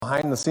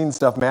behind the scenes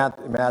stuff,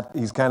 Matt,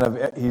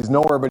 he's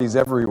nowhere, but he's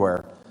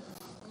everywhere.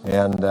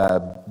 And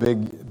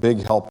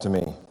big help to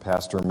me,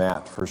 Pastor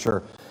Matt, for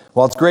sure.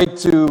 Well, it's great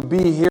to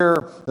be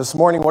here this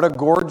morning. What a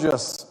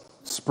gorgeous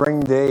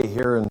spring day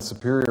here in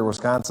Superior,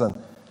 Wisconsin.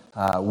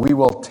 We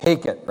will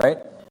take it, right?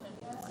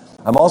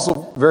 I'm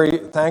also very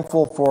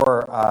thankful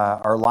for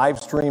our live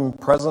stream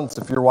presence.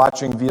 If you're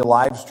watching via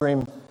live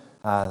stream,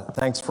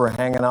 thanks for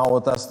hanging out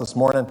with us this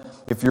morning.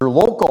 If you're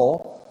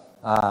local,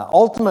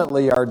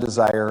 ultimately our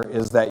desire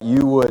is that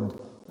you would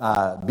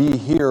be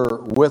here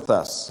with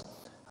us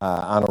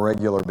on a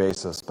regular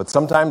basis. But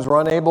sometimes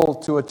we're unable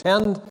to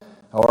attend,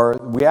 or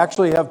we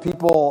actually have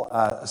people,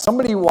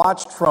 somebody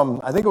watched from,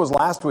 I think it was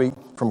last week,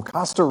 from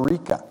Costa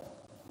Rica.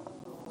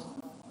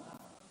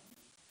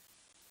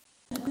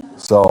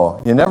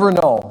 So you never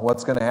know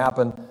what's going to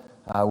happen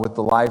with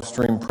the live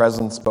stream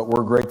presence, but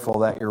we're grateful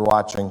that you're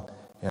watching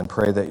and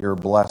pray that you're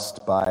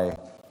blessed by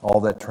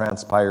all that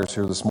transpires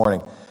here this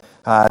morning.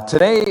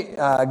 Today,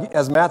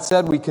 as Matt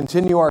said, we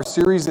continue our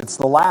series. It's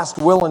the last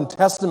will and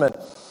testament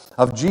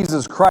of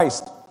Jesus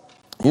Christ.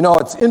 You know,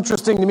 it's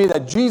interesting to me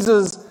that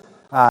Jesus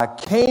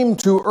came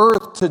to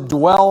earth to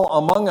dwell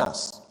among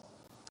us.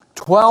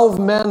 12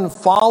 men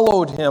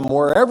followed him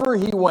wherever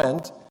he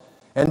went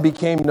and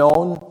became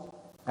known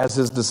as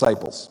his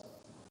disciples.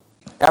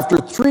 After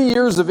 3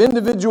 years of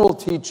individual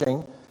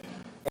teaching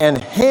and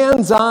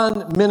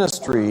hands-on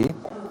ministry,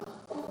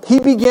 he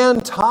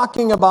began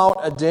talking about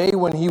a day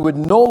when he would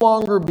no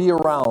longer be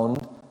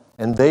around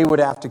and they would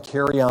have to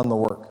carry on the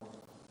work.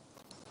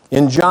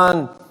 In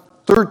John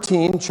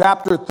 13,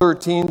 chapter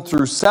 13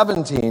 through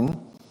 17,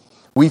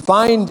 we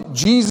find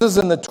Jesus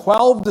and the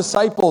 12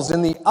 disciples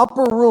in the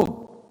upper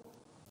room.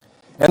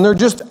 And they're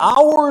just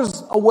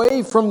hours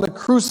away from the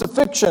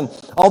crucifixion,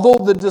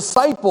 although the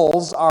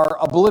disciples are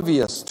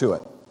oblivious to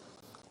it.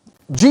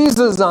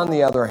 Jesus, on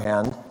the other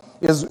hand,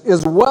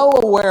 is well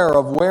aware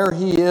of where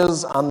he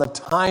is on the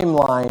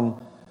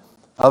timeline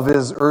of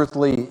his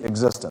earthly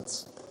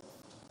existence.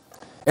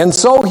 And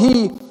so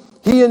he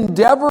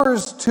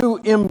endeavors to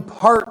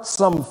impart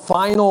some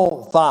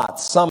final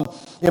thoughts, some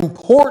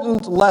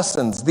important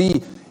lessons,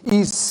 the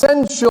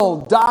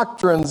essential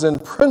doctrines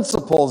and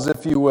principles,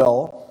 if you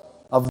will,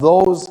 of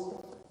those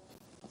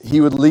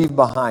he would leave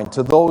behind,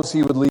 to those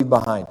he would leave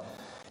behind.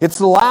 It's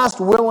the last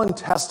will and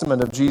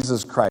testament of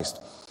Jesus Christ.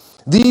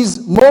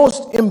 These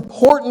most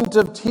important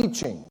of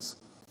teachings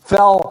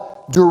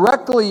fell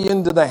directly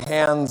into the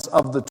hands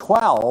of the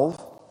 12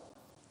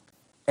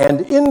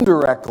 and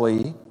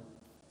indirectly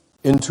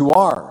into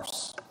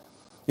ours.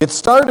 It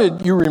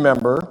started, you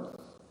remember,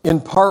 in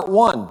part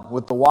 1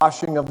 with the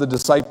washing of the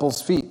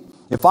disciples' feet.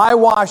 If I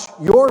wash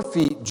your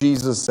feet,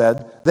 Jesus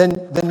said,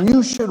 then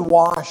you should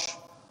wash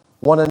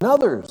one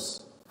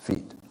another's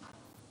feet.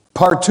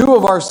 Part 2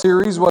 of our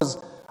series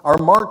was our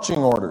marching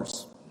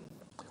orders.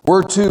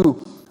 We're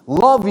to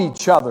love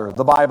each other,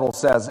 the Bible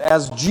says,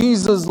 as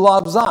Jesus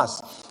loves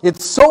us.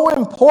 It's so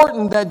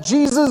important that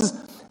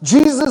Jesus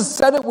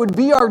said it would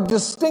be our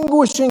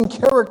distinguishing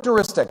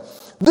characteristic.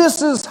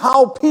 This is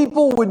how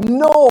people would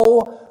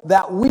know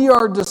that we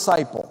are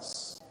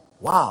disciples.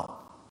 Wow,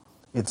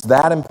 it's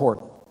that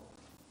important.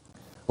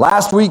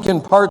 Last week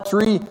in part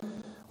 3,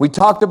 we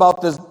talked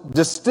about this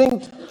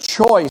distinct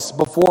choice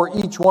before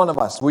each one of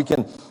us. We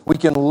can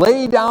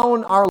lay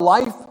down our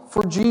life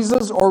for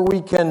Jesus, or we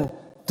can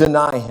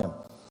deny him.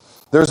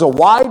 There's a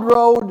wide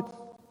road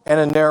and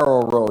a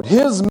narrow road.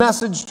 His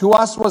message to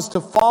us was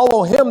to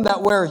follow him,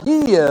 that where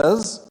he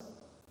is,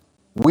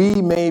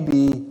 we may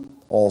be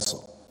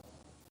also.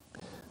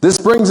 This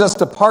brings us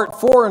to part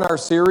 4 in our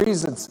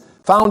series. It's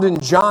found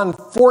in John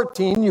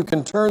 14. You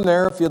can turn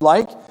there if you'd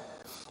like.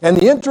 And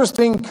the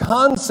interesting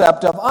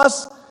concept of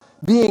us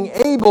being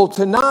able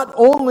to not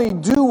only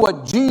do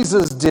what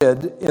Jesus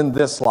did in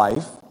this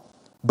life,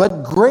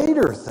 but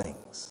greater things.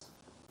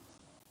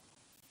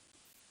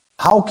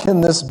 How can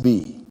this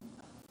be?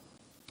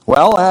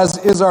 Well, as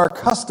is our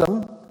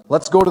custom,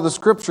 let's go to the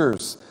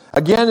scriptures.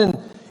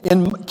 Again,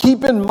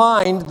 keep in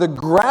mind the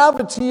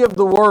gravity of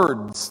the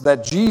words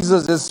that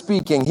Jesus is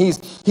speaking.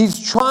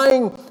 He's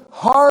trying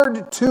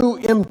hard to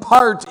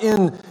impart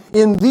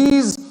in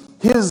these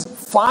his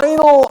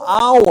final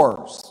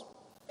hours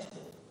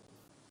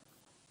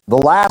the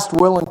last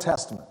will and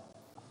testament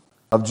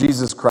of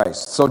Jesus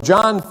Christ. So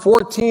John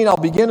 14, I'll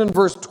begin in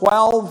verse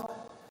 12.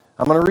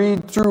 I'm going to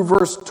read through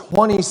verse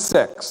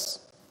 26.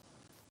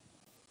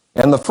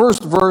 And the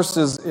first verse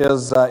is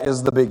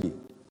the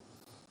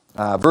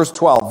biggie. Verse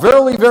 12,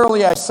 Verily,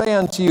 verily, I say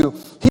unto you,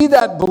 he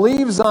that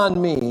believes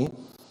on me,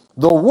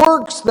 the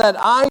works that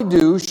I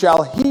do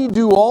shall he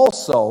do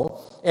also,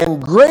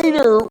 and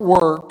greater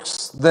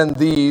works than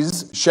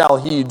these shall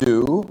he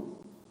do.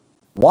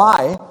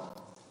 Why?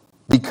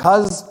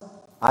 Because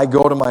I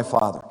go to my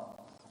Father.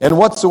 And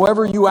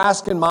whatsoever you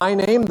ask in my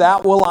name,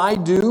 that will I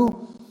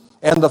do,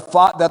 and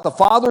that the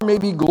Father may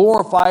be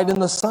glorified in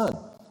the Son.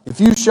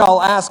 If you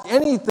shall ask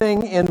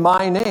anything in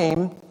my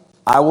name,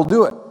 I will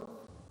do it.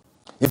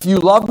 If you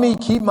love me,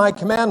 keep my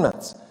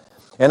commandments.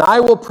 And I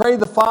will pray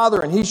the Father,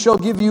 and he shall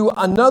give you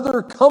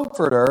another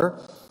comforter,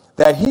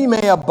 that he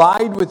may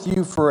abide with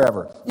you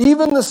forever.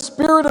 Even the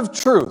Spirit of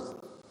truth,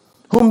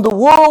 whom the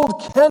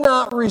world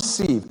cannot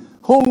receive,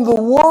 whom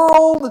the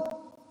world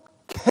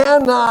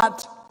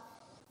cannot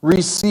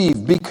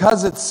receive,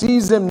 because it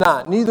sees him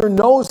not, neither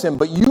knows him,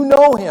 but you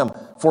know him,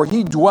 for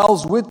he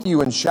dwells with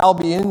you and shall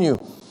be in you.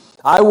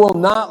 I will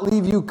not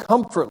leave you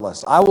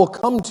comfortless. I will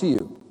come to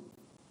you.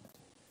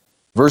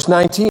 Verse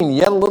 19,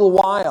 yet a little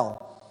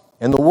while,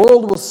 and the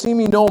world will see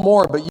me no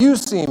more, but you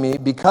see me,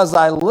 because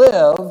I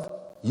live,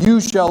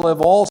 you shall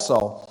live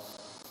also.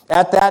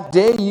 At that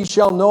day ye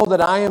shall know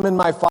that I am in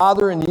my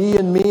Father, and ye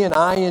in me, and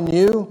I in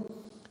you.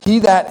 He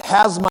that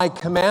has my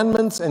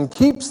commandments and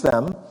keeps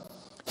them,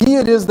 he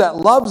it is that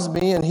loves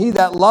me, and he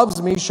that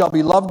loves me shall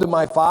be loved of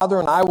my Father,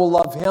 and I will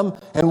love him,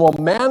 and will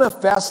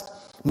manifest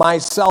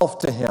myself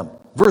to him.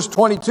 Verse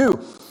 22,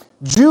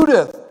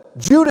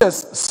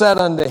 Judas said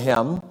unto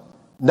him,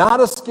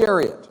 not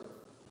Iscariot.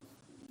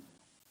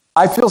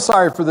 I feel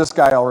sorry for this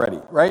guy already,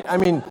 right? I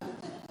mean,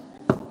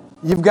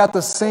 you've got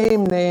the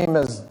same name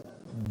as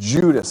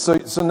Judas.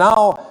 So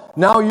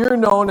now you're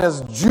known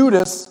as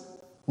Judas,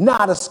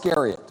 not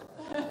Iscariot.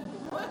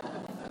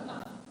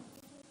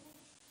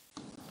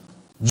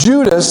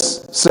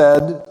 Judas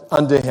said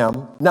unto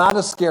him, not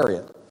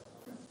Iscariot,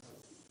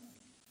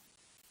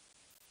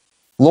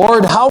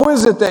 Lord, how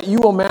is it that you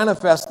will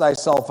manifest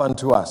thyself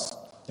unto us,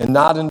 and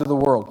not into the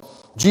world?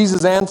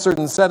 Jesus answered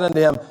and said unto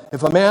him,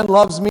 if a man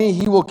loves me,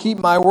 he will keep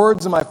my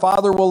words, and my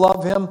Father will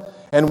love him,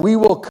 and we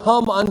will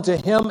come unto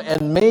him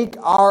and make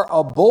our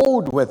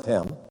abode with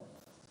him.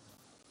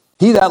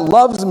 He that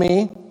loves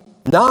me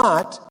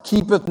not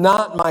keepeth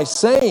not my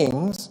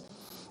sayings,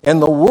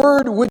 and the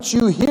word which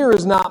you hear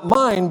is not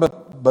mine,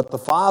 but the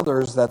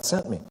Father's that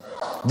sent me.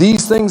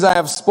 These things I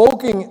have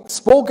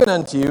spoken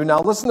unto you.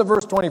 Now listen to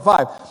verse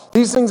 25.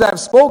 These things I have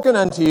spoken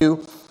unto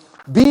you,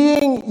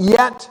 being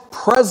yet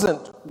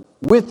present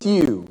with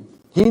you.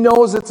 He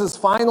knows it's his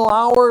final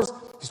hours.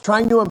 He's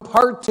trying to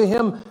impart to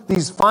him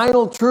these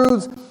final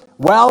truths.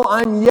 While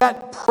I'm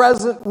yet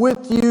present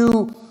with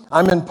you,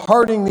 I'm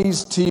imparting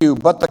these to you.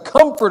 But the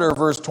Comforter,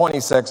 verse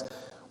 26,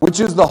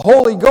 which is the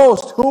Holy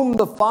Ghost, whom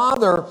the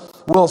Father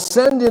will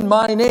send in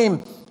my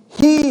name,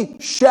 he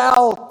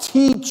shall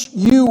teach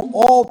you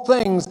all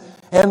things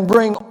and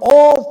bring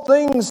all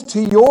things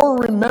to your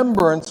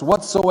remembrance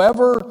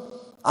whatsoever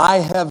I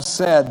have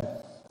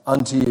said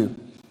unto you.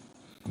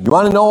 You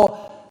want to know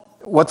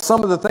what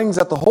some of the things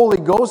that the Holy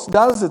Ghost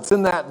does? It's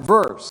in that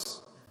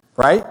verse,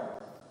 right?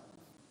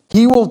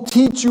 He will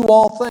teach you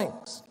all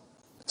things.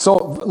 So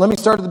let me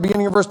start at the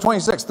beginning of verse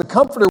 26. The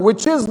Comforter,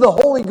 which is the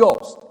Holy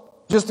Ghost,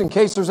 just in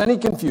case there's any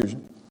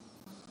confusion,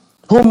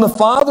 whom the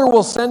Father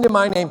will send in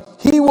my name,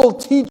 he will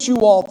teach you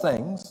all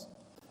things,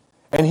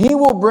 and he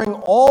will bring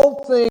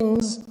all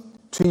things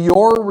to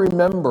your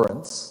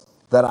remembrance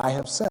that I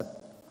have said.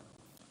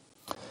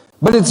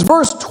 But it's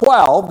verse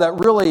 12 that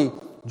really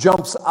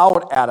jumps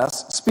out at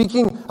us.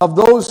 Speaking of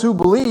those who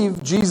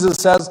believe, Jesus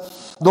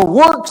says, the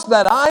works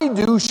that I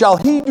do shall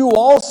he do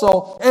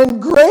also, and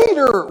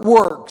greater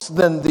works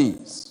than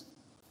these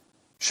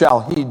shall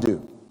he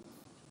do.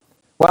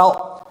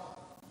 Well,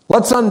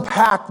 let's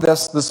unpack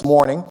this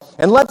morning,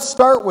 and let's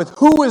start with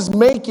who is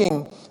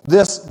making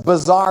this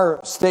bizarre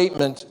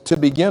statement to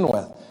begin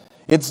with.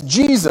 It's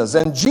Jesus,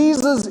 and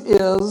Jesus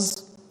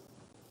is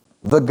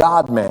the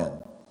God-man.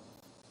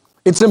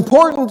 It's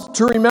important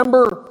to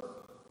remember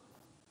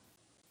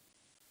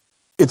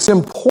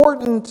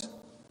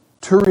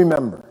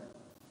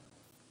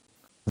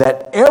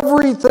that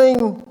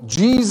everything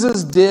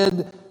Jesus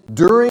did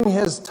during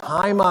his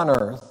time on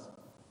earth,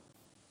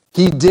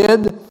 he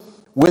did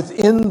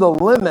within the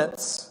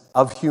limits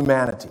of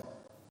humanity.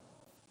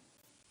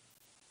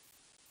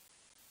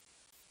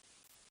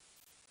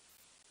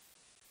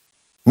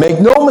 Make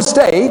no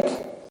mistake,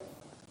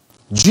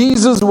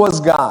 Jesus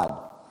was God.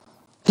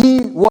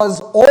 He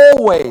was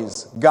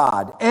always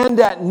God. And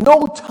at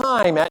no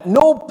time, at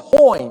no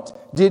point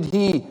did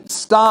he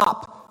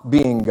stop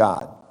being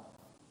God.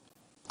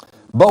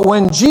 But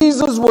when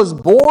Jesus was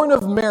born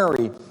of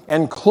Mary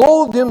and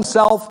clothed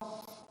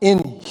himself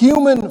in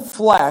human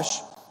flesh,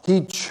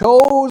 he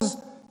chose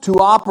to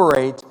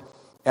operate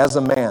as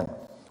a man.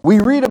 We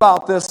read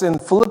about this in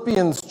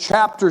Philippians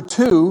chapter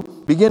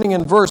 2, beginning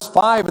in verse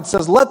 5. It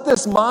says, let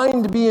this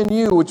mind be in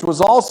you, which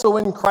was also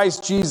in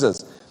Christ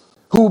Jesus,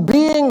 who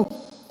being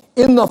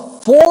in the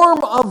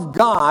form of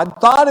God,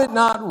 thought it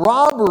not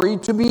robbery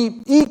to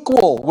be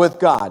equal with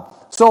God.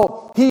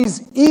 So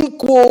he's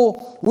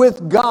equal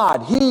with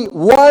God. He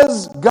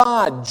was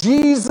God.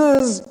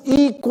 Jesus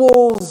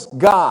equals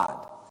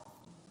God.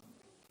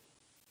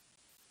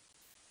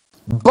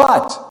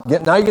 But,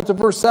 now you get to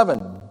verse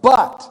 7,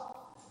 but,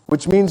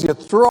 which means you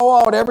throw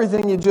out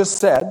everything you just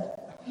said.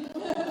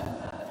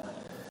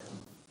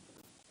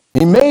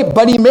 He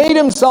made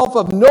himself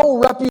of no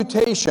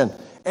reputation,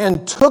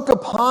 and took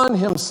upon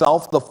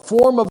himself the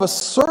form of a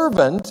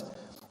servant,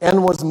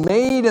 and was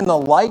made in the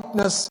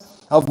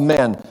likeness of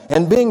men.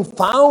 And being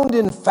found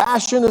in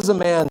fashion as a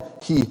man,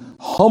 he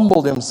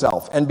humbled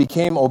himself, and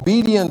became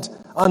obedient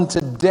unto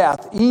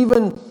death,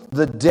 even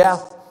the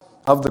death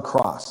of the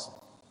cross.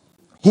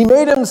 He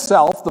made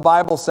himself, the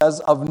Bible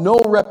says, of no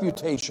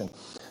reputation.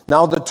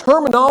 Now, the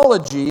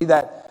terminology,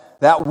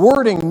 that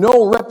wording,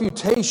 no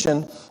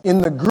reputation,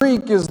 in the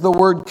Greek is the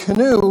word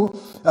kino,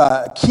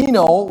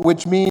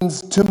 which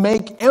means to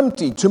make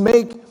empty, to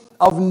make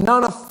of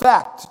none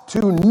effect,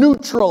 to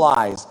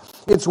neutralize.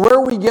 It's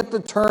where we get the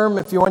term,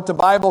 if you went to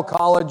Bible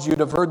college, you'd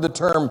have heard the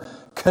term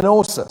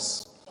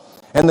kenosis.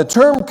 And the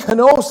term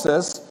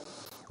kenosis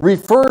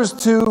refers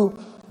to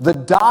the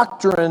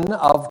doctrine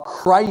of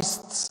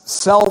Christ's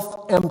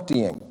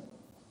self-emptying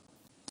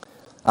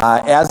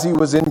as he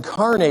was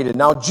incarnated.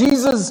 Now,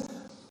 Jesus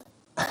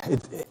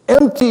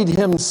emptied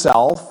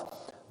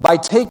himself by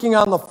taking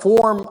on the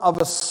form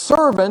of a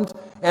servant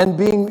and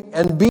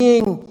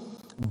being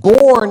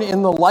born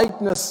in the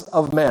likeness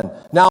of men.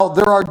 Now,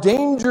 there are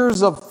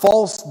dangers of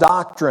false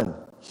doctrine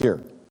here.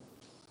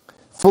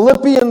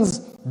 Philippians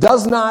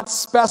does not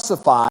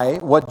specify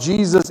what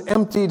Jesus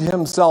emptied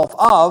himself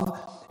of,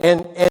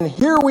 and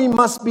here we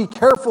must be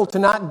careful to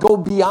not go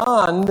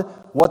beyond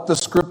what the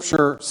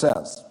Scripture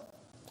says.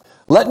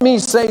 Let me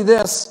say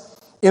this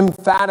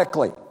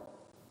emphatically.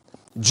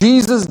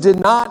 Jesus did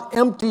not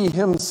empty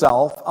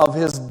himself of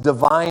his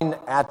divine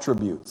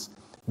attributes.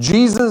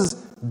 Jesus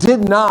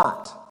did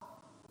not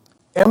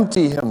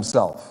empty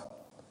himself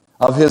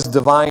of his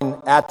divine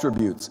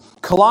attributes.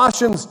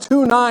 Colossians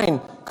 2:9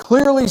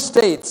 clearly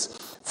states,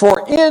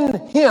 "For in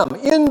him,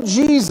 in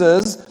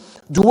Jesus,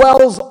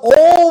 dwells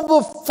all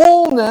the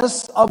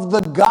fullness of the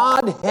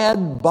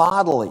Godhead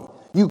bodily."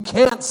 You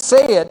can't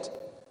say it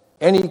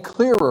any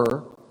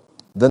clearer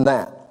than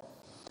that.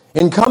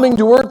 In coming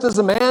to earth as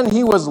a man,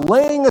 he was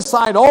laying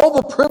aside all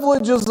the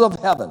privileges of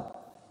heaven.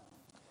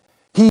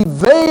 He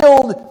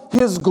veiled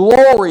his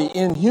glory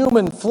in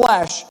human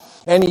flesh,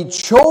 and he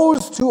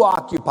chose to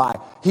occupy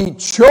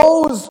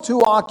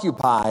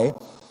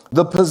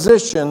the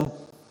position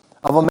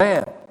of a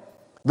man.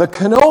 The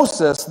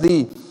kenosis,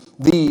 the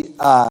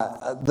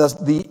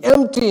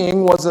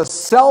emptying, was a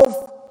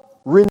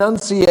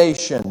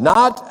self-renunciation,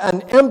 not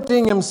an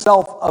emptying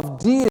himself of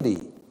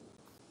deity.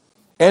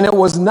 And it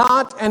was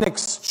not an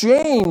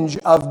exchange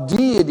of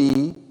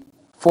deity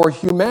for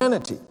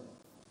humanity.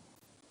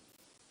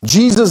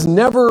 Jesus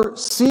never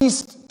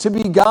ceased to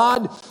be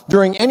God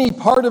during any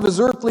part of his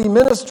earthly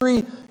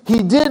ministry.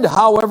 He did,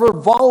 however,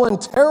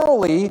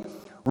 voluntarily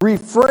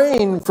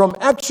refrain from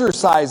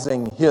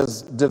exercising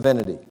his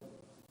divinity.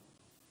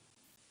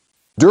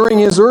 During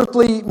his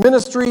earthly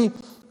ministry,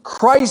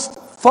 Christ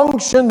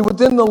functioned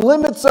within the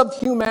limits of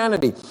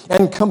humanity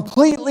and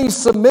completely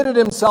submitted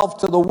himself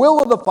to the will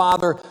of the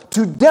Father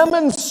to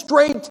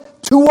demonstrate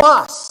to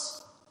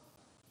us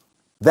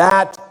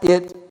that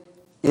it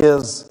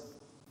is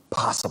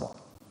possible.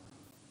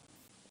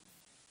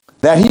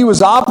 That he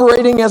was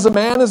operating as a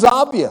man is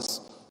obvious.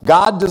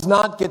 God does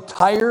not get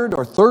tired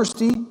or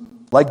thirsty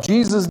like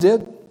Jesus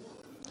did.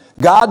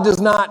 God does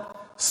not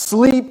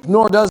sleep,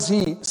 nor does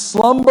he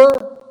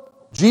slumber.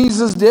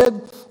 Jesus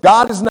did.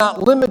 God is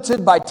not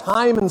limited by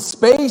time and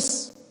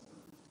space.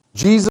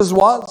 Jesus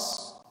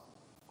was.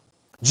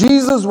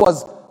 Jesus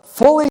was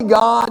fully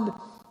God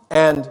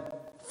and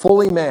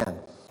fully man.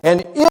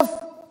 And if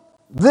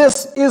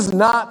this is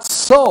not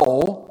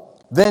so,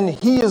 then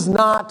he is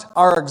not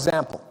our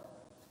example.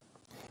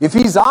 If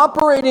he's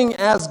operating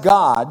as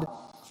God,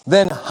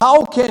 then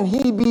how can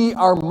he be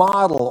our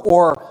model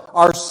or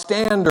our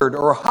standard,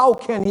 or how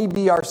can he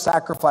be our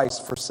sacrifice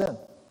for sin?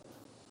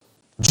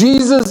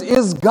 Jesus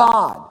is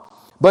God,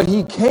 but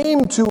he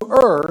came to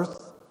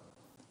earth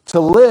to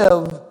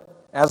live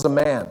as a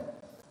man.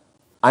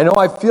 I know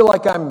I feel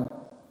like I'm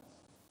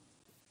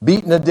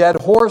beating a dead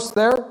horse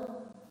there,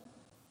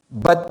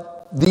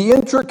 but the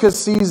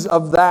intricacies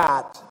of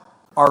that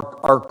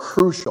are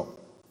crucial.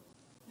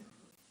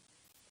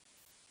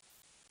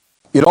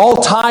 It all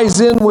ties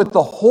in with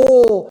the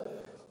whole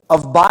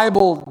of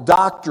Bible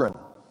doctrine.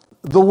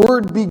 The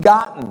word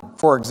begotten,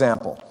 for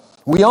example.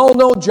 We all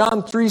know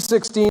John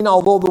 3:16,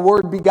 although the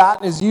word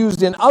begotten is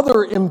used in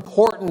other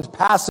important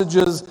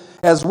passages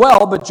as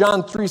well, but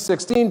John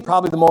 3:16,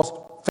 probably the most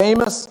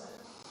famous.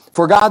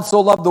 For God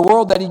so loved the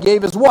world that he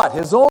gave his what?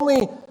 His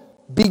only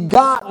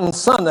begotten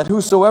Son, that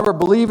whosoever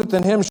believeth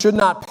in him should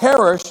not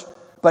perish,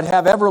 but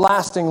have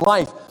everlasting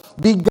life.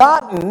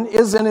 Begotten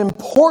is an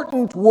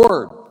important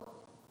word.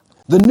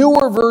 The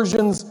newer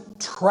versions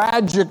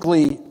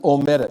tragically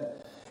omit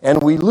it,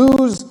 and we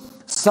lose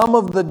some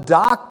of the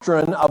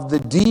doctrine of the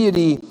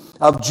deity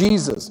of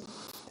Jesus.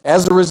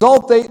 As a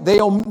result, they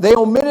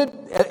omit it.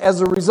 As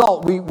a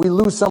result, we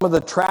lose some of the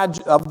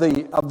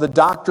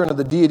doctrine of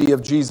the deity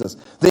of Jesus.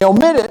 They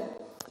omit it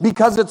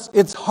because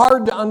it's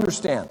hard to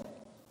understand.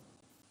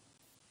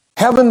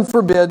 Heaven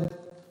forbid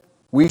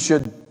we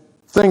should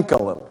think a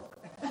little.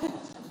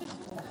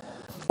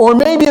 Or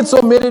maybe it's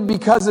omitted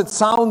because it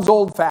sounds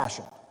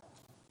old-fashioned.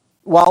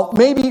 Well,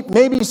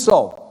 maybe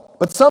so.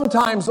 But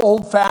sometimes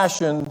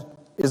old-fashioned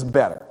is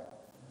better.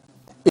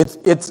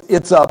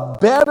 It's a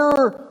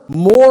better,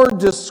 more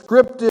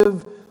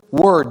descriptive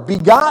word.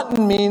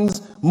 Begotten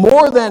means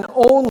more than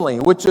only,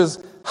 which is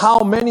how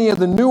many of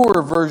the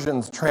newer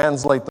versions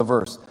translate the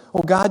verse.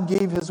 Oh, God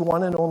gave his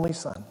one and only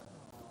Son.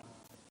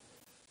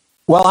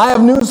 Well, I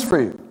have news for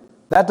you.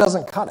 That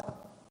doesn't cut it.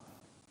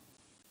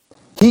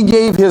 He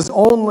gave his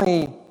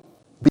only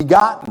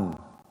begotten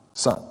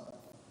Son.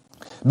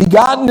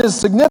 Begotten is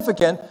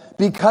significant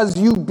because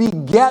you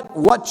beget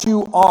what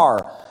you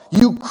are.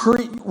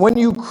 When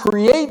you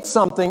create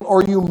something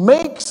or you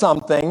make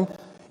something,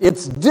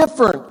 it's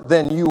different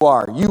than you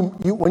are.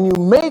 When you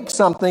make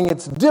something,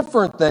 it's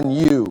different than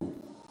you.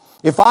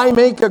 If I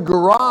make a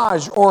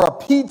garage or a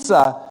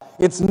pizza,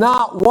 it's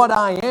not what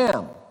I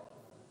am.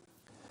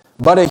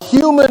 But a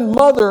human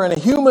mother and a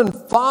human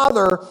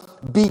father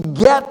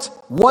beget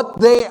what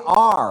they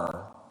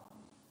are,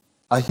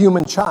 a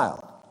human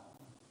child.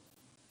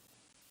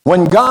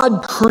 When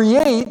God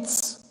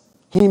creates,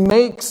 he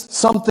makes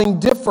something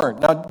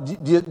different. Now,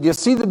 do you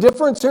see the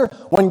difference here?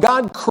 When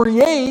God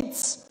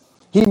creates,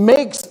 he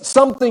makes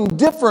something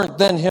different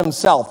than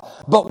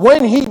himself. But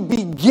when he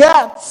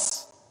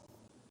begets,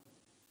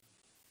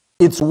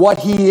 it's what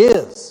he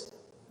is.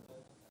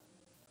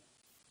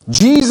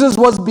 Jesus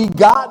was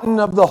begotten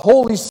of the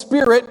Holy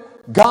Spirit,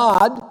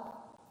 God,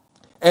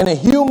 and a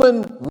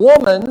human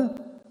woman,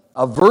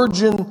 a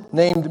virgin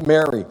named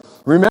Mary.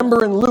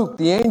 Remember in Luke,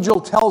 the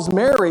angel tells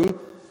Mary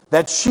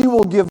that she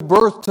will give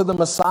birth to the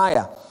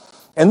Messiah.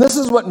 And this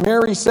is what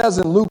Mary says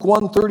in Luke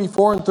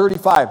 1:34 and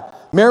 35.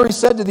 Mary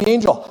said to the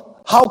angel,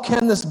 "How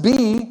can this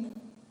be,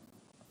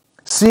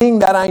 seeing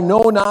that I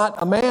know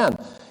not a man?"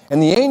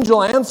 And the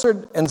angel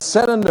answered and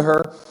said unto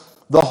her,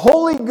 "The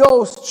Holy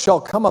Ghost shall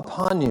come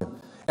upon you,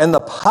 and the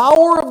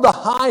power of the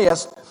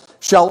highest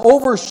shall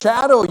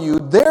overshadow you.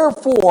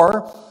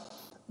 Therefore,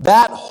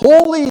 that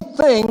holy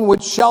thing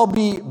which shall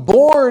be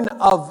born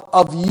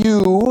of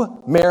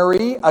you,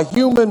 Mary, a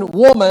human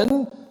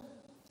woman,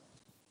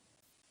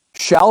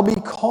 shall be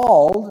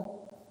called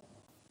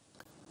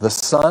the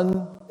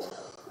Son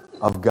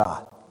of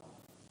God."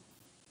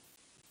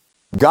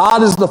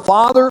 God is the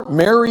Father,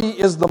 Mary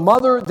is the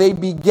mother. They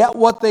beget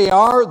what they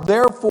are.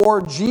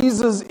 Therefore,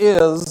 Jesus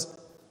is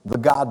the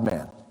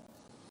God-man.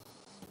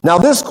 Now,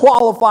 this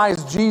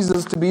qualifies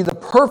Jesus to be the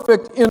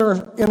perfect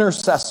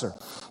intercessor.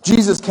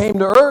 Jesus came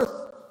to earth.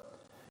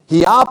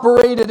 He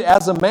operated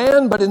as a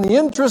man, but in the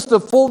interest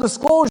of full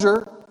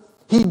disclosure,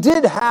 he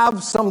did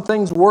have some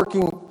things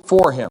working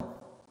for him.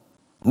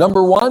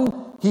 Number one,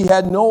 he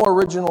had no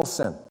original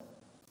sin.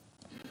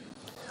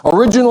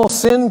 Original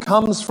sin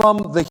comes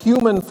from the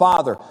human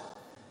father.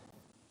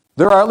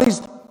 There are at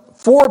least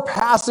 4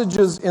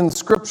 passages in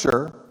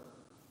Scripture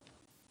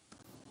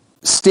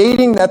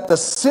stating that the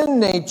sin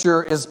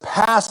nature is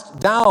passed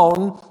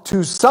down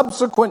to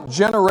subsequent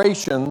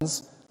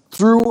generations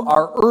through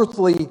our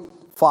earthly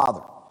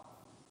father.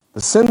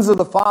 The sins of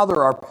the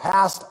father are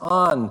passed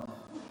on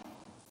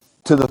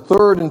to the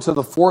 3rd and to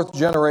the 4th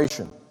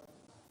generation.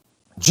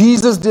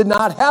 Jesus did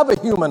not have a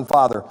human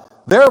father.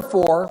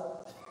 Therefore,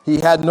 he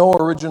had no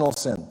original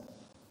sin,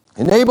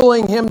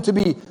 enabling him to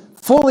be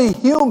fully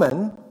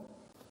human,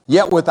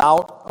 yet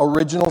without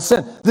original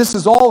sin. This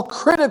is all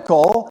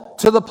critical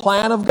to the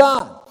plan of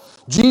God.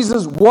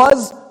 Jesus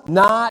was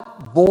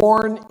not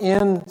born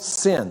in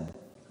sin.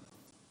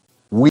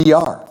 We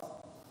are.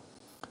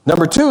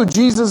 Number 2,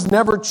 Jesus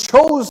never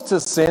chose to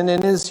sin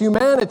in his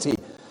humanity.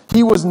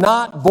 He was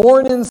not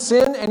born in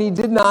sin, and he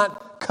did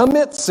not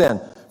commit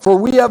sin. For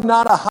we have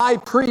not a high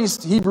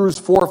priest, Hebrews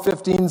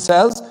 4:15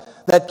 says,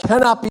 that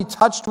cannot be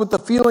touched with the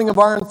feeling of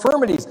our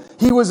infirmities.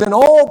 He was in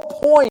all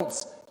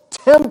points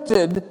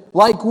tempted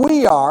like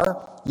we are,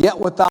 yet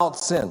without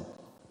sin.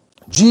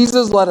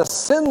 Jesus led a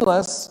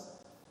sinless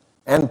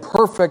and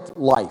perfect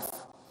life.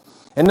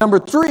 And number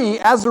 3,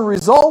 as a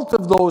result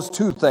of those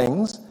 2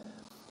 things,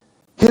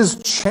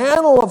 his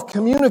channel of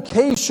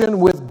communication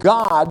with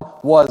God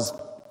was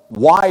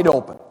wide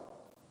open.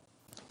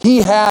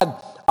 He had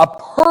a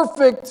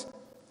perfect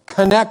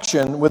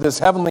connection with his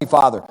heavenly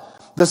Father.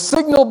 The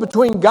signal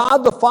between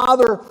God the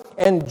Father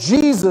and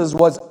Jesus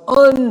was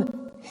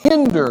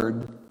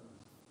unhindered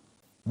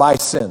by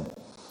sin.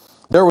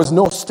 There was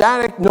no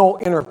static, no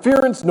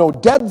interference, no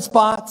dead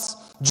spots.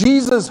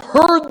 Jesus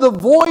heard the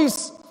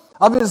voice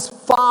of his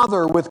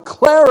Father with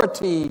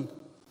clarity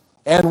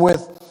and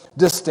with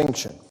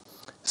distinction.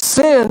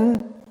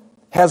 Sin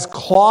has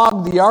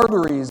clogged the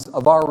arteries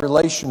of our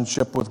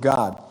relationship with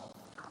God.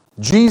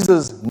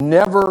 Jesus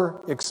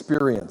never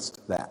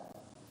experienced that.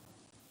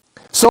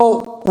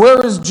 So,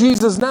 where is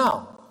Jesus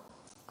now?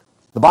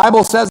 The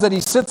Bible says that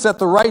he sits at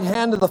the right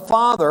hand of the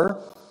Father,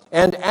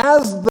 and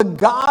as the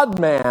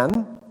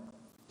God-man,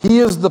 he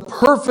is the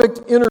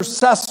perfect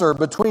intercessor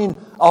between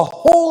a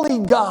holy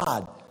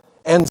God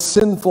and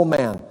sinful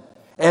man.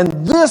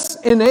 And this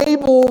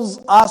enables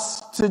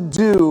us to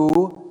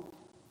do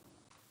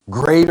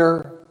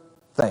greater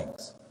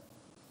things.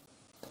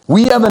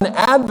 We have an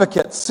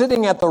advocate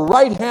sitting at the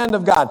right hand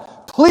of God,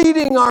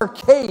 pleading our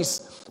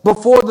case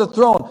before the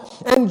throne.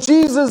 And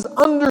Jesus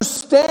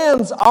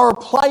understands our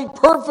plight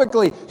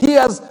perfectly. He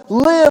has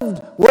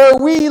lived where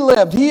we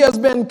lived. He has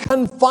been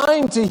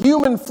confined to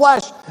human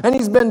flesh, and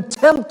he's been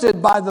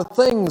tempted by the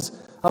things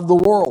of the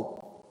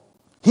world.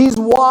 He's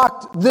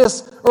walked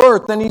this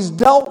earth and he's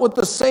dealt with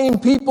the same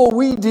people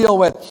we deal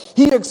with.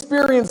 He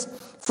experienced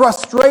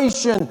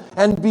frustration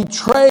and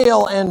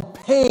betrayal and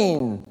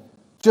pain,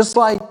 just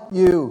like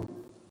you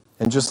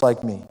and just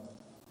like me.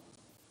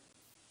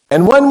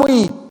 And when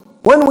we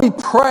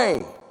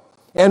pray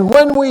and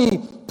when we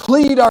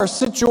plead our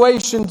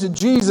situation to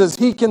Jesus,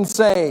 he can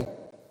say,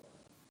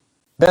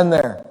 been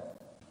there,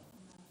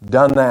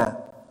 done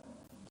that,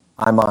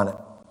 I'm on it.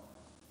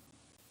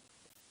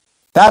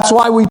 That's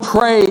why we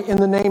pray in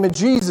the name of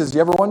Jesus.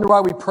 You ever wonder why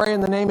we pray in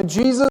the name of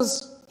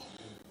Jesus?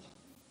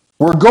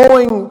 We're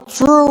going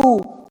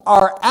through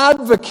our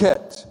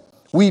advocate.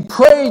 We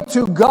pray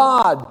to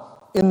God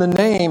in the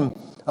name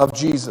of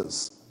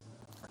Jesus.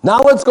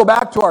 Now let's go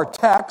back to our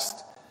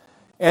text.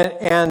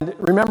 And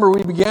remember,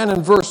 we began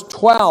in verse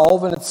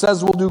 12, and it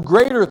says we'll do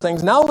greater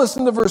things. Now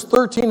listen to verse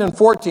 13 and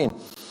 14.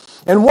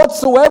 And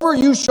whatsoever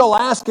you shall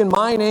ask in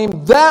my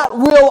name, that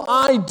will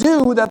I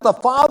do, that the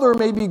Father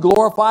may be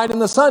glorified in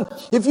the Son.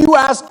 If you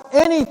ask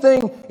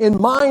anything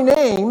in my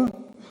name,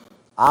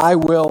 I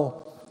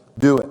will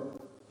do it.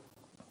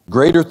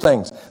 Greater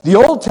things. The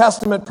Old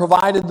Testament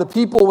provided the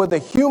people with a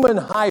human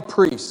high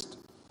priest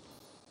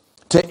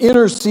to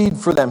intercede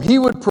for them. He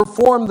would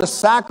perform the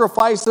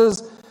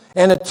sacrifices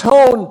and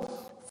atone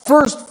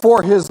first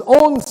for his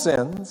own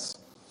sins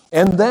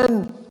and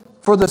then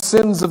for the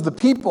sins of the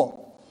people.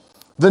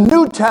 The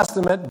New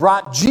Testament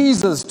brought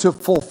Jesus to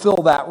fulfill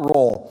that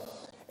role.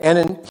 And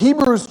in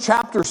Hebrews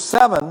chapter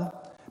 7,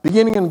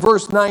 beginning in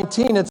verse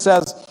 19, it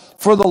says,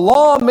 for the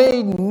law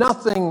made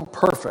nothing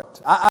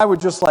perfect. I would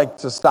just like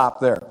to stop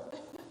there.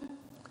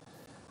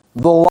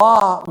 The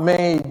law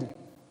made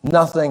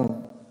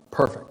nothing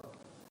perfect.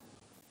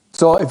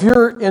 So if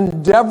you're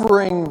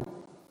endeavoring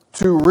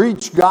to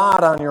reach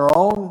God on your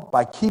own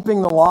by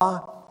keeping the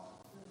law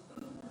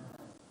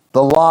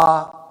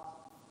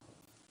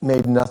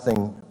made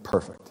nothing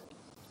perfect.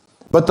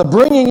 But the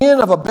bringing in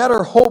of a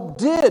better hope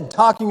did,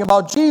 talking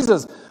about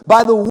Jesus,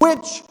 by the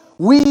which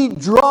we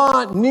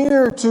draw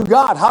near to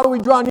God. How do we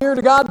draw near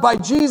to God? By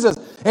Jesus.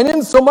 And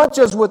insomuch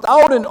as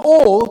without an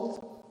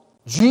oath,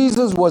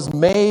 Jesus was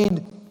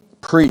made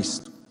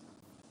priest.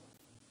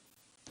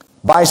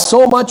 By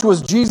so much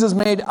was Jesus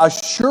made a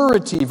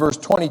surety, verse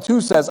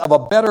 22 says, of a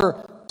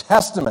better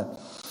testament.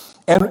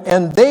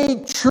 And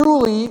they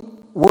truly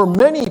were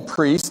many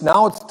priests.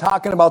 Now it's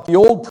talking about the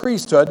old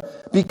priesthood,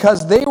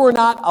 because they were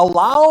not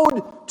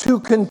allowed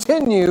to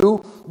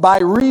continue by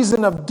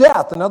reason of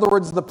death. In other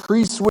words, the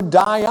priests would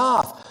die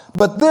off.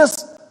 But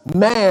this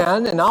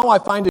man, and now I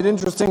find it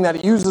interesting that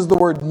it uses the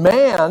word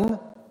man,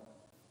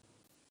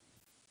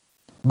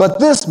 but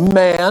this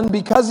man,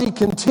 because he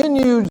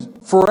continued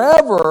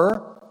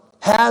forever,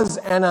 has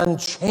an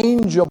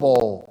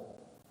unchangeable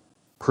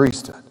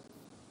priesthood.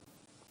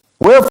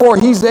 Wherefore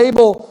he's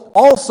able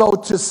also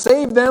to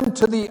save them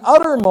to the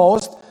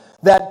uttermost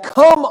that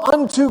come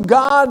unto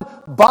God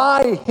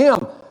by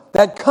him.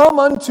 That come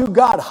unto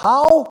God.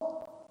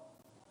 How?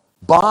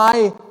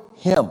 By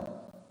him.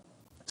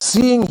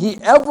 Seeing he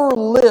ever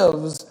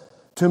lives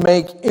to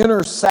make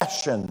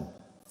intercession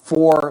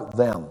for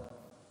them.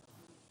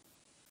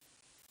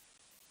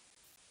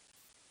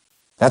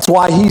 That's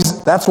why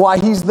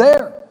he's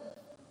there.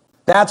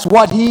 That's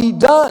what he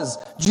does.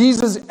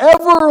 Jesus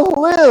ever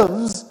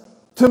lives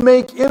to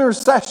make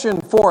intercession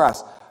for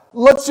us.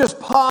 Let's just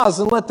pause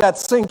and let that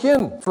sink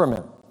in for a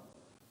minute.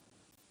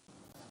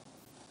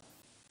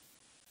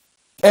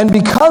 And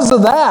because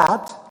of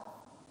that,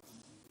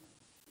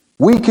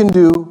 we can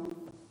do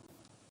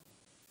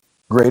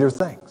greater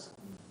things.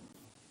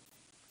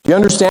 Do you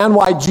understand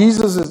why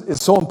Jesus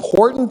is so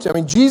important? I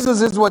mean,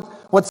 Jesus is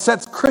what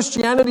sets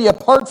Christianity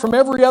apart from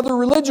every other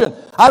religion.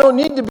 I don't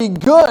need to be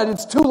good.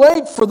 It's too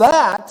late for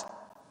that.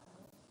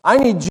 I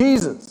need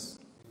Jesus.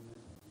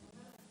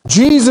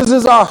 Jesus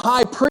is our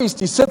high priest.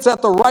 He sits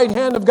at the right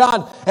hand of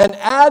God and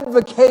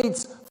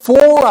advocates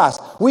for us.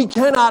 We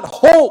cannot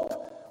hope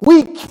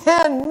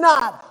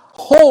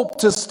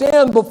to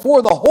stand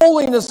before the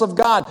holiness of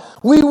God.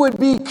 We would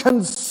be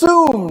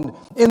consumed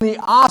in the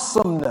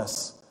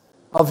awesomeness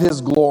of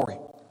his glory.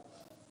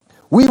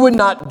 We would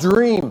not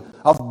dream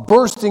of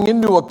bursting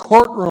into a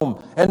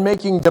courtroom and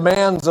making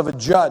demands of a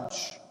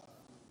judge.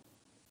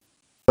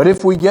 But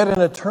if we get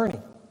an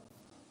attorney,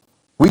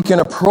 we can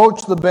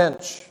approach the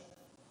bench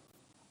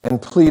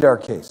and plead our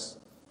case.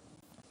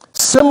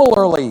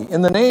 Similarly,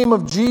 in the name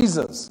of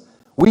Jesus,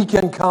 we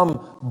can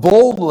come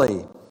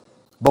boldly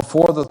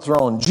before the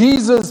throne.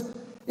 Jesus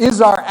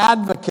is our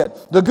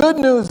advocate. The good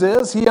news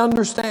is he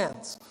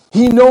understands.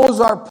 He knows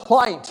our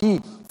plight. He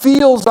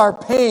feels our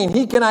pain.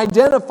 He can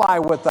identify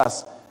with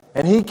us,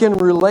 and he can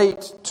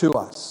relate to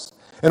us.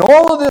 And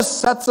all of this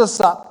sets us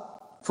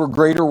up for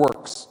greater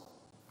works.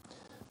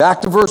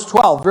 Back to verse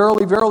 12.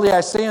 Verily, verily,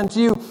 I say unto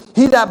you,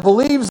 he that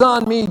believes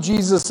on me,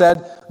 Jesus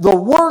said, the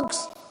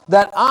works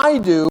that I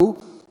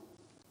do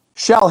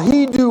shall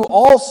he do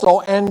also,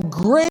 and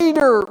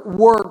greater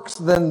works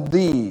than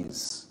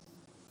these,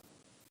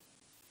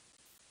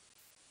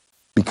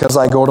 because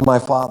I go to my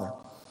Father.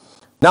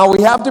 Now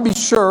we have to be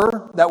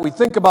sure that we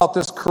think about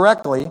this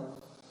correctly.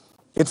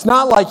 It's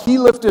not like he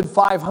lifted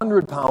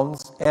 500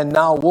 pounds and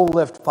now we'll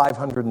lift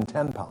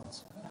 510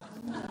 pounds.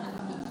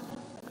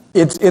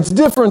 It's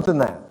different than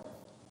that.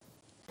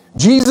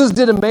 Jesus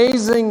did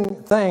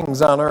amazing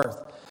things on earth,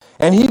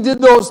 and he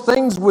did those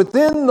things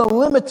within the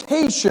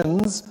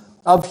limitations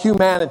of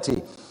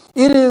humanity.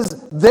 It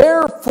is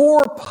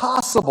therefore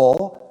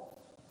possible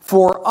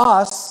for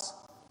us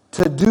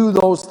to do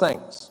those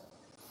things.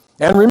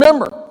 And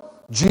remember,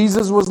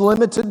 Jesus was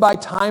limited by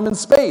time and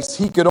space.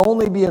 He could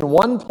only be in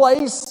one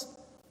place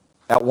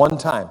at one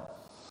time.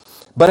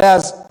 But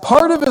as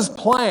part of his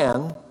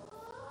plan,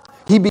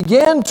 he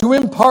began to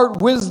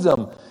impart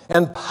wisdom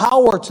and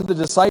power to the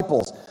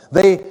disciples.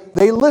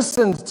 They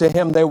listened to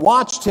him, they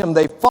watched him,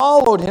 they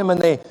followed him,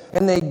 and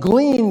they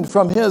gleaned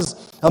from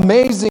his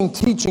amazing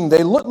teaching.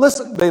 They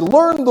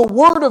learned the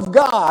Word of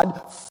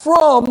God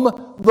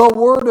from the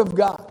Word of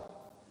God.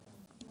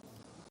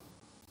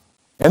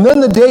 And then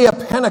the day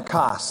of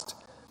Pentecost,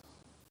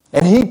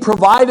 and he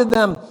provided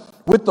them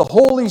with the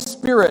Holy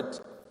Spirit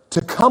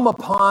to come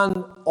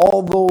upon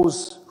all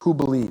those who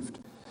believed.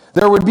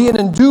 There would be an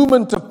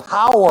endowment of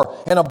power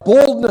and a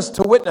boldness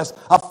to witness.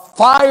 A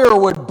fire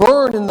would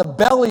burn in the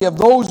belly of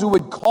those who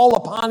would call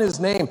upon his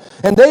name.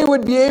 And they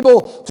would be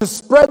able to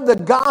spread the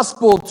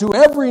gospel to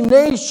every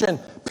nation,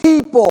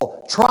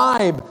 people,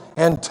 tribe,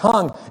 and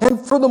tongue. And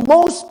for the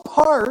most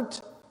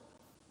part,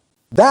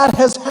 that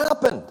has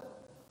happened.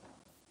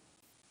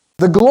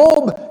 The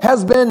globe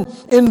has been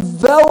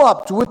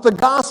enveloped with the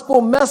gospel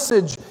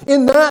message.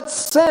 In that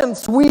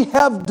sense, we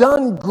have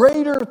done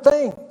greater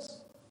things.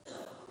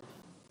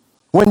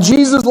 When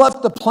Jesus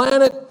left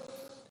planet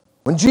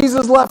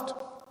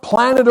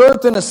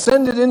Earth and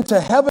ascended into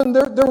heaven,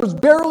 there was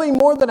barely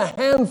more than a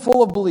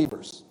handful of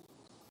believers.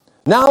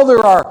 Now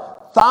there are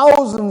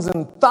thousands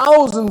and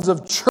thousands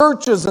of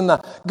churches, and the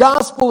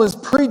gospel is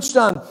preached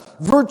on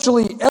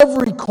virtually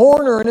every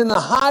corner and in the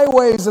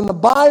highways and the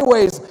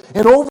byways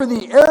and over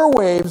the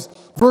airwaves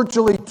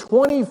virtually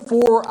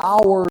 24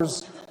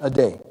 hours a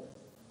day.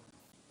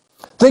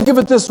 Think of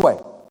it this way.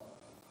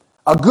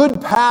 A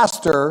good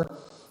pastor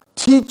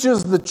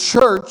teaches the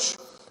church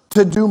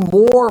to do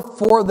more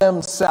for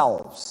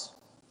themselves,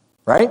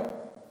 right?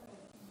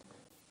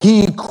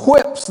 He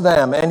equips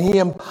them and he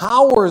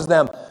empowers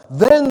them.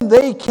 Then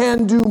they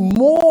can do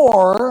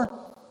more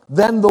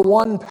than the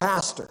one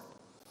pastor.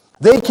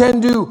 They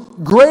can do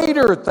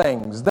greater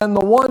things than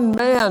the one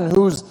man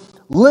who's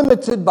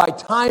limited by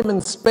time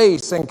and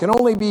space and can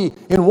only be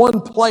in one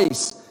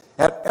place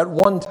at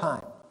one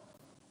time.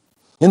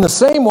 In the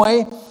same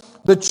way,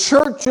 the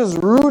church is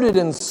rooted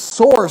and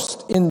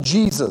sourced in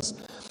Jesus.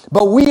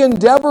 But we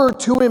endeavor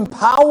to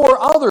empower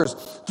others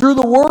through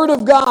the Word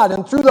of God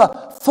and through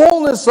the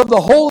fullness of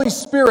the Holy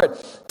Spirit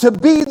to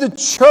be the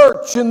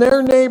church in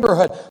their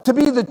neighborhood, to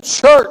be the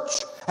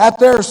church at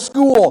their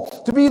school,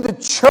 to be the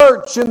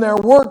church in their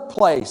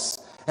workplace,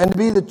 and to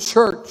be the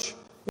church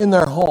in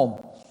their home.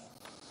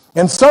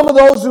 And some of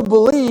those who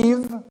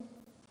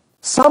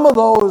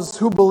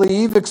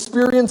believe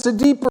experience a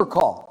deeper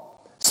call.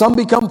 Some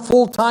become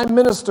full-time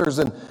ministers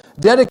and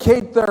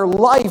dedicate their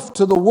life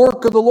to the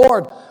work of the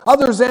Lord.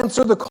 Others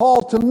answer the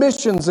call to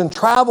missions and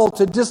travel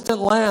to distant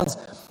lands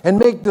and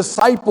make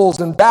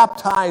disciples and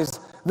baptize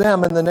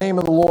them in the name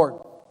of the Lord.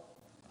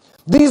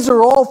 These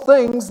are all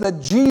things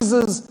that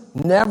Jesus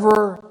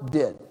never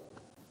did.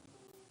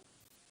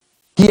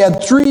 He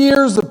had 3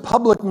 years of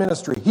public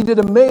ministry. He did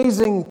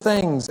amazing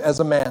things as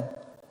a man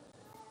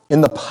in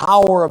the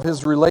power of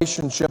his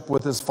relationship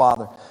with his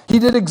Father. He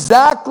did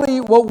exactly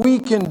what we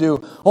can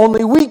do,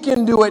 only we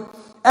can do it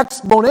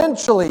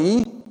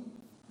exponentially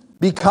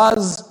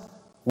because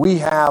we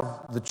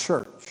have the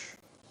church.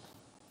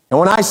 And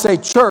when I say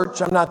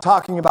church, I'm not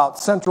talking about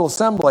Central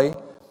Assembly.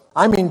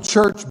 I mean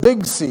church,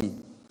 big C.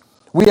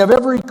 We have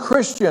every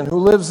Christian who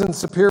lives in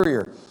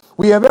Superior.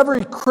 We have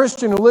every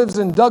Christian who lives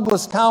in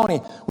Douglas County.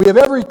 We have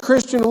every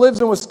Christian who lives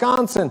in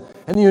Wisconsin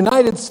and the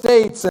United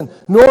States and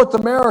North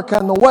America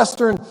and the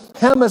Western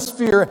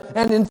Hemisphere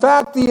and, in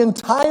fact, the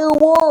entire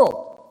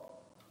world.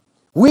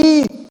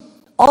 We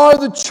are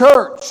the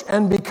church,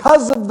 and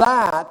because of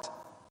that,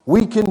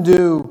 we can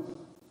do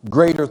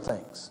greater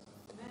things.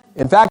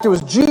 In fact, it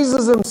was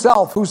Jesus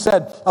himself who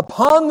said,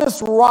 "Upon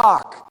this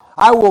rock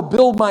I will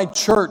build my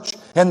church,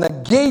 and the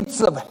gates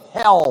of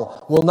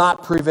hell will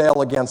not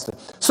prevail against it."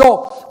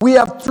 So we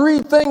have 3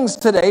 things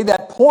today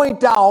that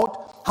point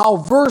out how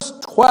verse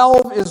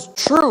 12 is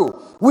true.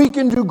 We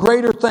can do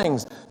greater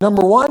things.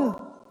 Number 1,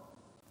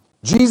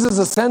 Jesus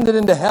ascended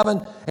into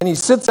heaven, and he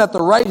sits at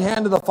the right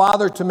hand of the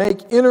Father to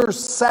make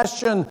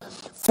intercession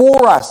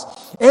for us.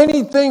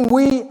 Anything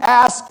we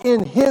ask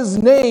in his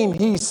name,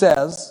 he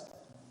says,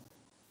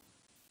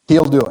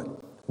 he'll do it.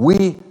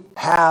 We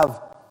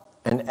have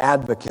an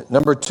advocate.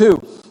 Number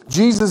 2,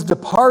 Jesus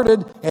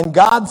departed and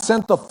God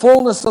sent the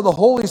fullness of the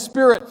Holy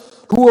Spirit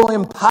who will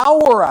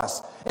empower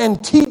us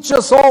and teach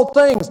us all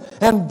things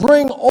and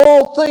bring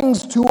all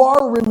things to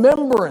our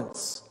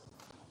remembrance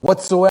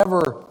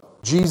whatsoever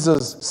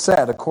Jesus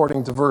said,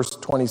 according to verse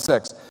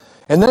 26.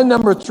 And then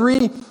number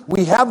 3,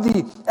 we have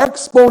the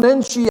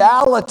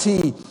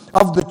exponentiality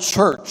of the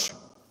church.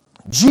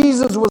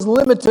 Jesus was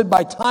limited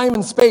by time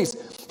and space.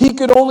 He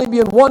could only be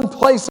in one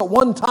place at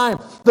one time.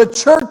 The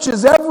church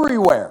is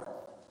everywhere,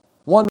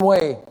 one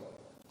way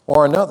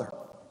or another.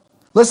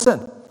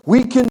 Listen,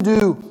 we can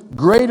do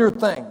greater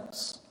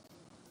things.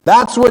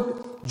 That's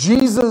what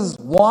Jesus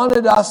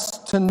wanted us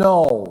to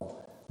know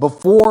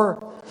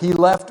before he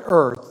left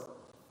earth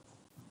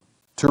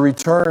to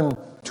return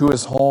to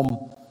his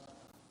home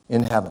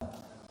in heaven.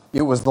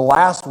 It was the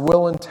last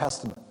will and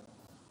testament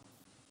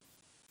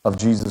of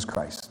Jesus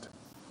Christ.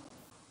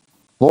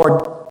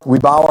 Lord, we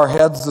bow our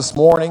heads this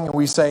morning and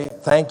we say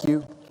thank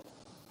you.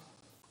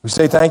 We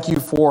say thank you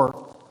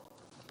for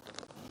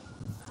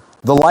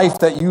the life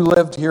that you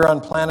lived here on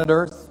planet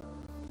Earth.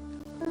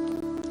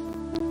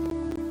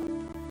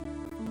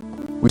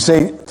 We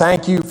say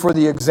thank you for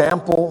the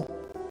example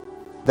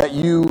that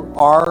you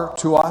are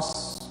to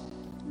us.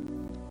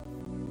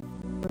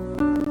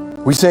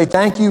 We say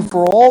thank you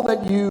for all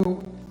that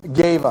you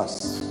gave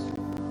us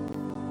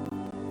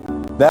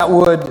that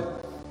would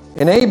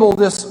enable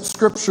this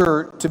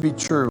scripture to be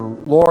true.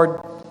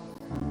 Lord,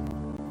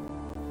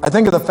 I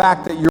think of the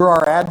fact that you're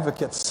our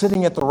advocate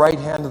sitting at the right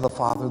hand of the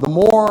Father. The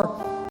more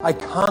I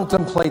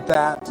contemplate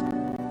that,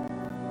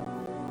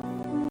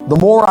 the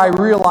more I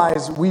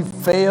realize we've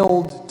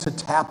failed to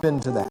tap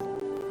into that.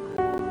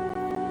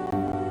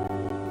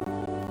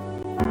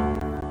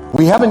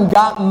 We haven't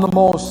gotten the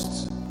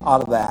most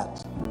out of that.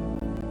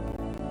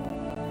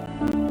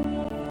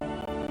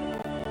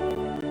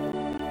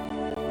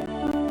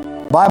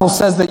 The Bible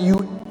says that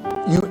you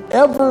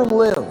ever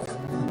live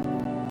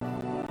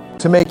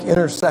to make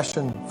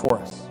intercession for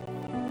us.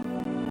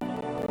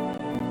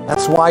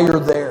 That's why you're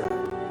there.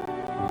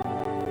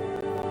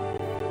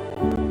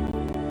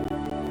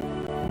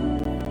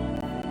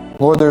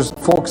 Lord, there's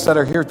folks that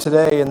are here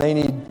today and they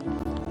need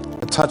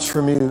a touch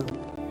from you.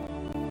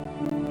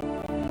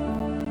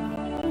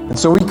 And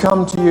so we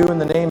come to you in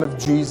the name of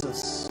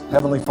Jesus,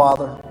 Heavenly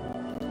Father.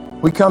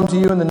 We come to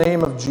you in the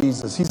name of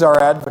Jesus. He's our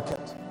advocate.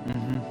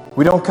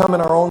 We don't come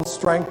in our own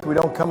strength. We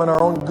don't come in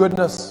our own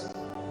goodness.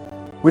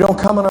 We don't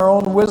come in our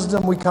own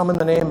wisdom. We come in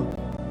the name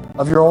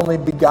of your only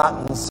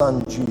begotten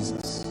Son,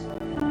 Jesus.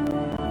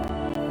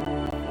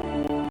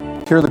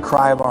 Hear the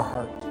cry of our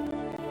heart.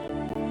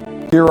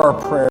 Hear our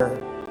prayer,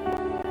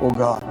 O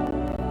God,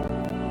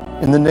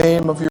 in the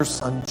name of your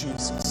Son,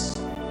 Jesus.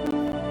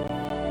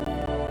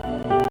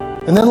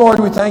 And then, Lord,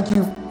 we thank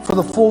you for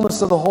the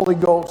fullness of the Holy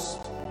Ghost.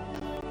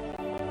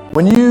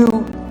 When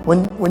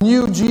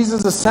you,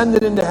 Jesus,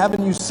 ascended into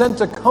heaven, you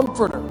sent a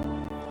comforter,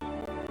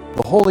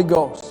 the Holy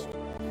Ghost,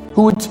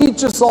 who would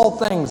teach us all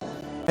things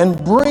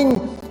and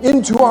bring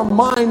into our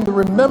mind the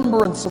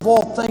remembrance of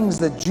all things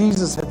that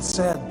Jesus had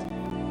said.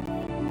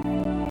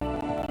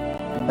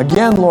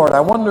 Again, Lord,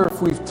 I wonder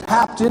if we've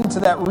tapped into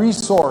that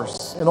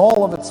resource in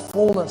all of its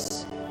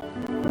fullness.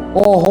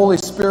 Oh, Holy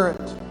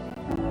Spirit,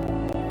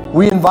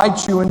 we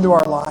invite you into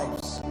our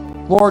lives.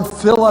 Lord,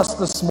 fill us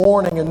this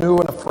morning anew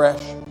and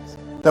afresh,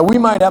 that we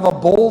might have a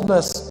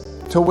boldness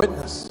to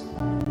witness.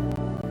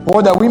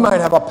 Lord, that we might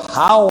have a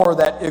power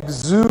that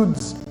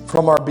exudes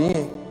from our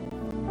being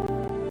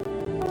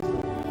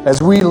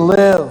as we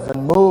live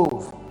and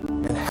move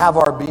and have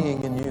our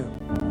being in you.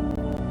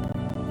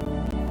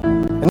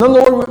 And then,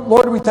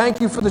 Lord, we thank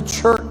you for the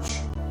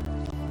church.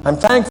 I'm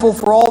thankful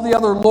for all the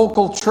other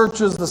local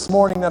churches this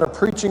morning that are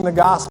preaching the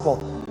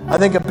gospel. I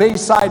think of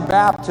Bayside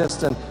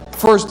Baptist and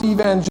First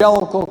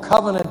Evangelical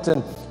Covenant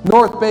and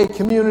North Bay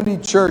Community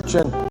Church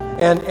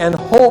and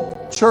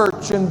Hope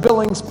Church in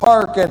Billings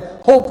Park and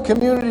Hope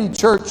Community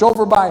Church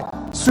over by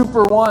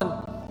Super One.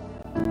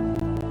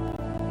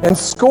 And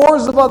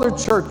scores of other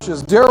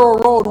churches, Darrow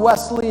Road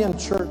Wesleyan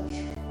Church,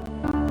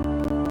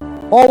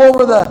 all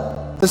over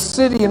the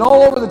city and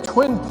all over the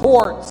Twin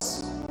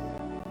Ports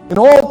and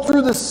all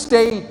through the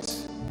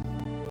state,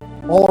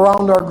 all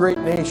around our great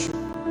nation,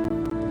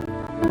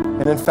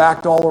 and in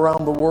fact all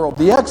around the world.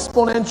 The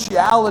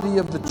exponentiality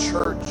of the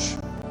church,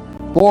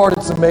 Lord,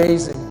 it's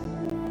amazing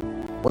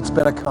what's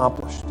been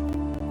accomplished.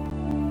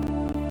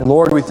 And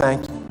Lord, we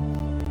thank you.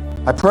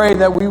 I pray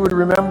that we would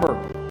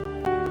remember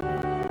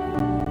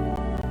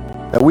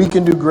that we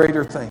can do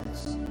greater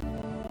things.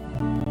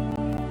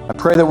 I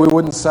pray that we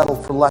wouldn't settle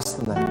for less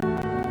than that.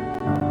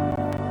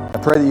 I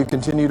pray that you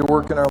continue to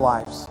work in our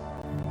lives.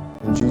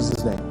 In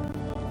Jesus' name,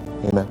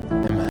 amen.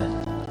 Amen.